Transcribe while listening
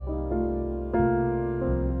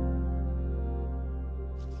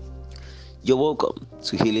You're welcome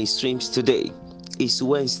to Healing Streams. Today is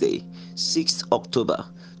Wednesday, 6th October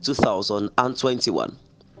 2021.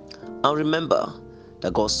 And remember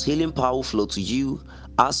that God's healing power will flow to you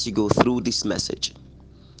as you go through this message.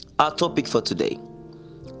 Our topic for today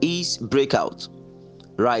is Breakout,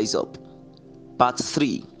 Rise Up, Part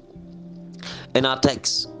 3. And our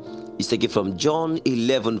text is taken from John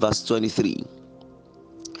 11 verse 23.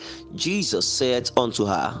 Jesus said unto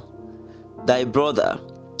her, Thy brother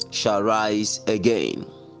shall rise again.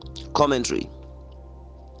 Commentary.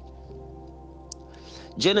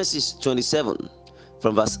 Genesis 27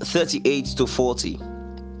 from verse 38 to 40.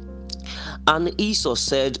 And Esau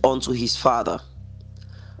said unto his father,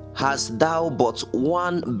 Hast thou but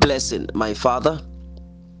one blessing, my father?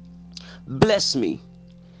 Bless me,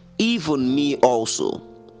 even me also,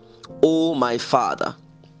 O my father.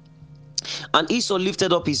 And Esau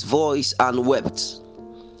lifted up his voice and wept.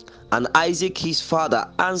 And Isaac his father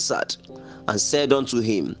answered and said unto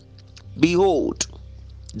him, Behold,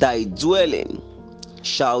 thy dwelling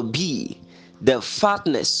shall be the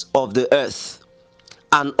fatness of the earth,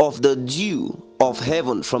 and of the dew of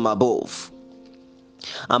heaven from above.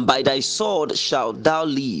 And by thy sword shalt thou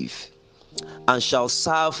live, and shalt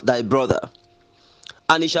serve thy brother.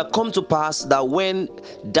 And it shall come to pass that when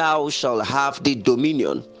thou shalt have the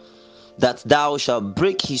dominion, that thou shalt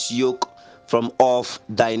break his yoke from off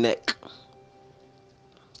thy neck.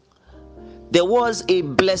 There was a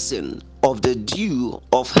blessing of the dew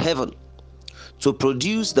of heaven to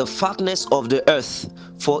produce the fatness of the earth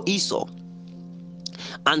for Esau,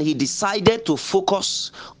 and he decided to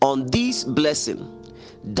focus on this blessing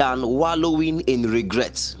than wallowing in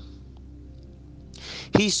regret.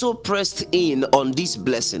 He so pressed in on this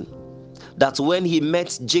blessing that when he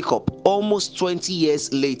met Jacob almost 20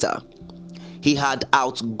 years later, he had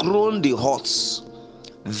outgrown the hurts,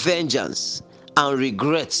 vengeance, and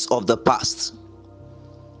regrets of the past.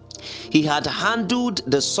 He had handled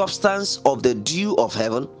the substance of the dew of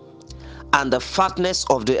heaven and the fatness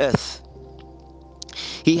of the earth.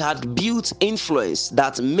 He had built influence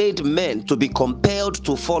that made men to be compelled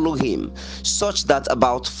to follow him, such that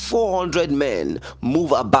about 400 men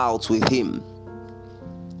move about with him.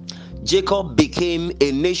 Jacob became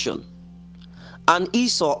a nation, and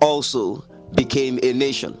Esau also became a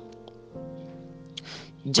nation.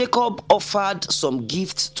 Jacob offered some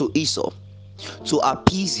gifts to Esau to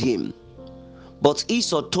appease him, but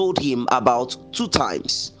Esau told him about 2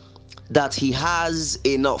 times that he has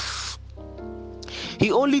enough.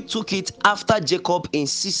 He only took it after Jacob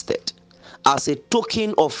insisted, as a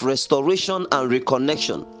token of restoration and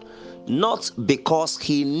reconnection, not because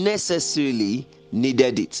he necessarily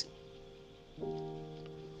needed it.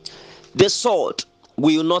 The sword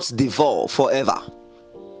will not devour forever.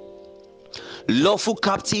 Lawful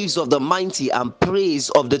captives of the mighty and praise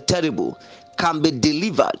of the terrible can be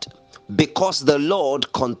delivered because the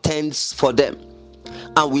Lord contends for them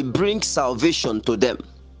and will bring salvation to them.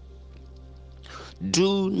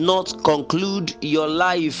 Do not conclude your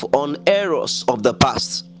life on errors of the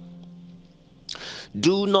past.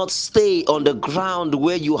 Do not stay on the ground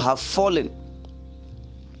where you have fallen.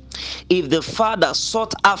 If the Father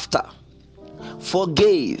sought after,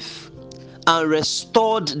 forgave, and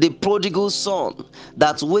restored the prodigal son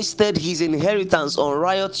that wasted his inheritance on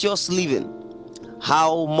riotous living,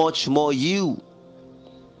 how much more you?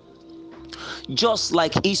 Just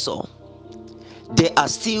like Esau, there are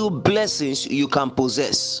still blessings you can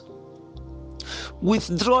possess.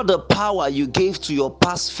 Withdraw the power you gave to your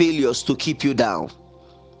past failures to keep you down.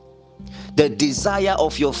 The desire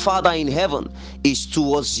of your Father in heaven is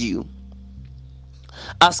towards you.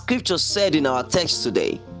 As scripture said in our text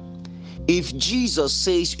today, if Jesus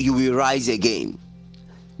says you will rise again,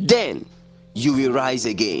 then you will rise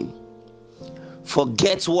again.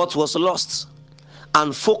 Forget what was lost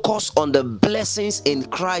and focus on the blessings in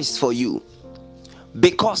Christ for you,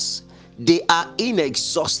 because they are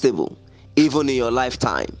inexhaustible even in your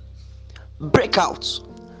lifetime. Break out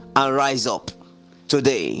and rise up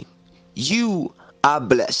today. You are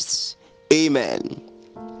blessed. Amen.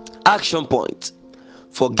 Action point: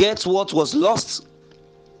 forget what was lost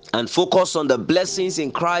and focus on the blessings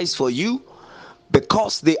in Christ for you,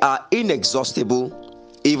 because they are inexhaustible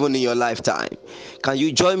even in your lifetime. Can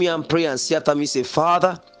you join me and pray and say after me? Say,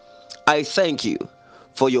 Father, I thank you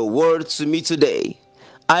for your word to me today.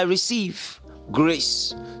 I receive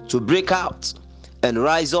grace to break out and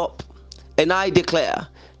rise up, and I declare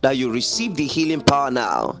that you receive the healing power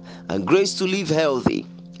now and grace to live healthy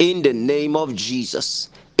in the name of Jesus.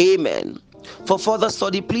 Amen. For further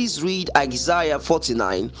study, please read Isaiah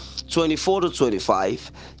 49, 24 to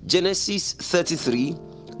 25, Genesis 33,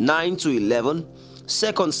 9 to 11,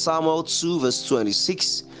 2 Samuel 2 verse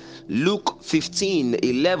 26, Luke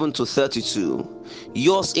 15:11 to 32.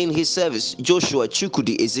 Yours in his service, Joshua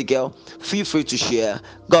Chukudi Ezekiel. Feel free to share.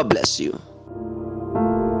 God bless you.